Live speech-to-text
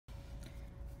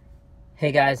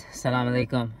Hey guys, salam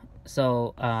alaikum.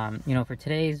 So, for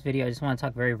today's video, I just want to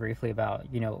talk very briefly about,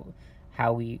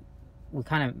 how we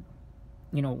kind of,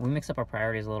 we mix up our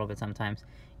priorities a little bit sometimes.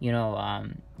 Here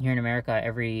in America,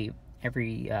 every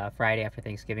Friday after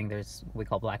Thanksgiving, there's what we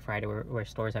call Black Friday, where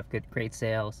stores have great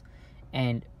sales.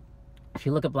 And if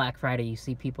you look at Black Friday, you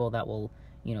see people that will,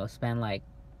 spend like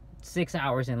 6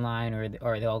 hours in line,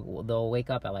 or they'll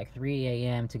wake up at like 3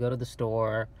 a.m. to go to the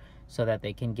store so that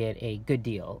they can get a good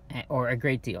deal or a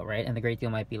great deal, right? And the great deal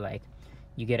might be like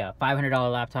you get a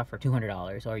 $500 laptop for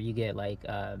 $200, or you get like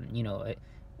you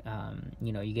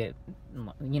get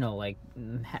like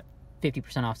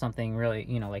 50% off something really,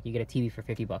 like you get a TV for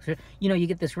 $50, or you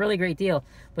get this really great deal.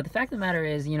 But the fact of the matter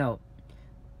is,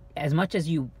 as much as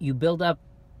you build up,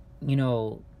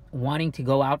 wanting to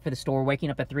go out for the store, waking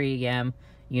up at 3 a.m.,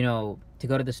 to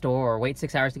go to the store, or wait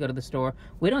 6 hours to go to the store,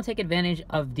 we don't take advantage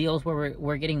of deals where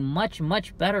we're getting much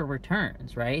better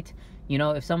returns, right?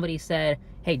 If somebody said,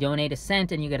 hey, donate a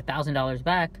cent and you get $1,000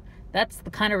 back, that's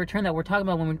the kind of return that we're talking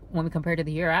about when we compare to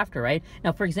the year after, right?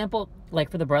 Now, for example, like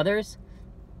for the brothers,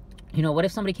 what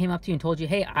if somebody came up to you and told you,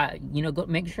 hey, go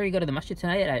make sure you go to the masjid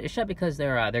tonight at Isha because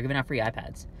they're giving out free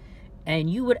iPads. And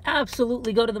you would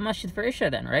absolutely go to the masjid for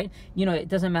Isha then, right? It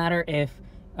doesn't matter if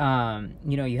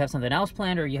you have something else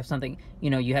planned, or you have something,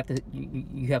 you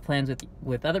have plans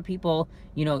with other people.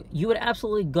 You would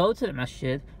absolutely go to the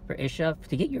masjid for Isha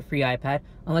to get your free iPad,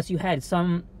 unless you had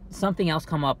something else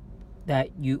come up that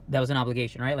was an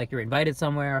obligation, right? Like you're invited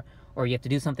somewhere, or you have to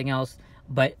do something else.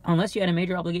 But unless you had a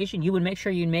major obligation, you would make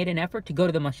sure you made an effort to go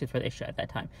to the masjid for the Isha at that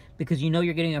time, because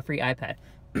you're getting a free iPad.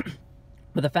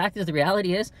 But the fact is, the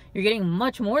reality is, you're getting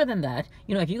much more than that.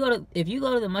 If you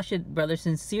go to the masjid, brother,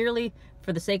 sincerely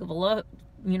for the sake of Allah,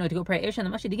 to go pray Isha in the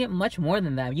masjid, you get much more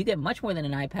than that. You get much more than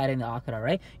an iPad in the akhirah,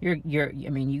 right? You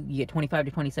get 25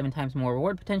 to 27 times more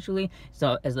reward potentially.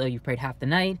 So as though you've prayed half the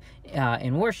night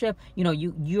in worship.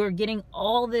 You're getting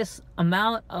all this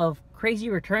amount of crazy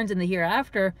returns in the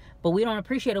hereafter, but we don't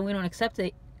appreciate it. We don't accept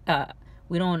it.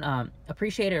 We don't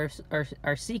appreciate it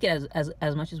or seek it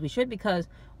as much as we should, because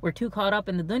we're too caught up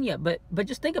in the dunya. But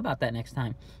just think about that next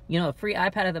time. A free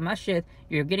iPad at the masjid,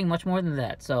 you're getting much more than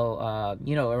that. So, a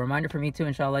reminder for me too,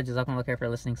 inshallah. Jazakumullah khair for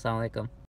listening. Assalamu alaikum.